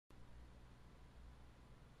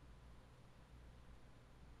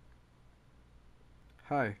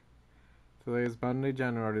Hi, today is Monday,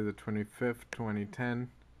 January the 25th, 2010,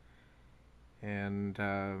 and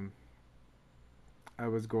I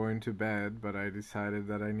was going to bed, but I decided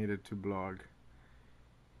that I needed to blog,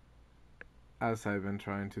 as I've been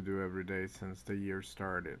trying to do every day since the year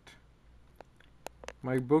started.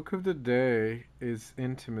 My book of the day is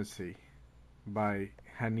Intimacy by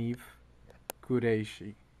Hanif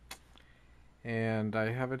Kureishi, and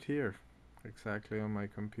I have it here, exactly on my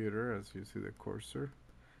computer, as you see the cursor.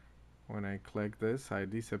 When I click this, I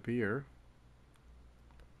disappear,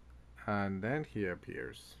 and then he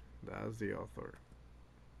appears. That's the author.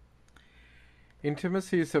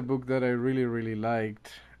 Intimacy is a book that I really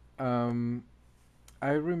liked. Um, I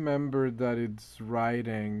remember that its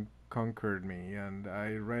writing conquered me, and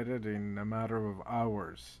I read it in a matter of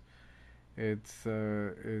hours. It's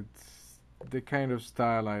the kind of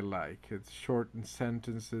style I like. It's short in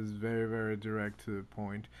sentences, very direct to the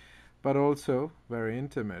point, but also very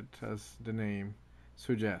intimate, as the name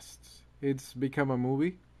suggests. It's become a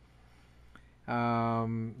movie.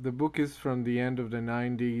 The book is from the end of the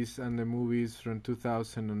 90s, and the movie is from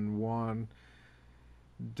 2001.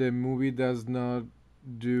 The movie does not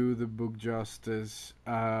do the book justice.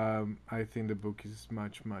 I think the book is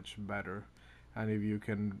much better. And if you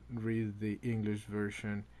can read the English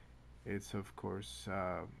version, it's of course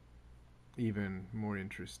even more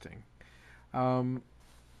interesting. Um,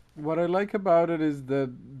 what I like about it is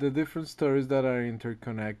that the different stories that are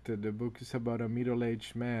interconnected. The book is about a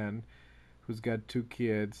middle-aged man who's got two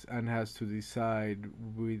kids and has to decide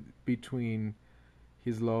between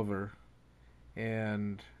his lover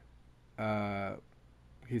and uh,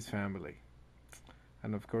 his family.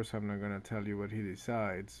 And of course, I'm not going to tell you what he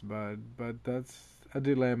decides, but that's a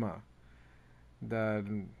dilemma that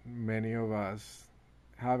many of us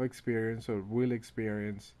have experienced or will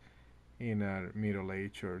experience in our middle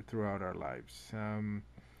age or throughout our lives.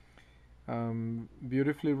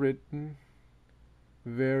 Beautifully written,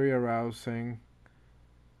 very arousing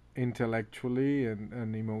intellectually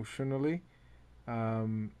and emotionally.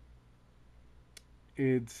 Um,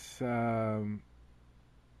 it's um,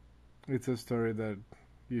 it's a story that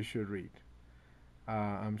you should read.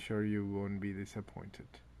 I'm sure you won't be disappointed.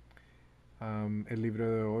 El libro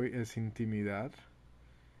de hoy es Intimidad,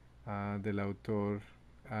 del autor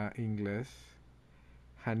inglés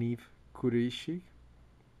Hanif Kureishi.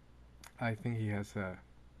 I think he has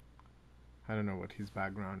I don't know what his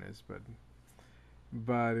background is,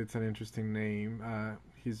 but it's an interesting name.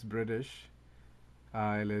 He's British,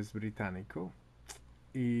 él es británico,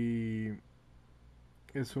 y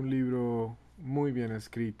es un libro muy bien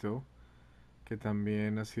escrito que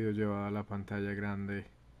también ha sido llevado a la pantalla grande,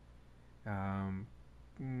 um,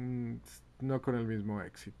 no con el mismo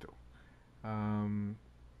éxito. Um,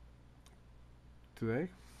 Today,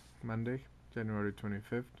 Monday, January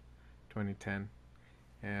 25th, 2010,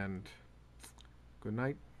 and good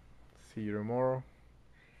night. See you tomorrow,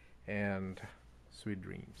 and sweet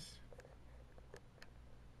dreams.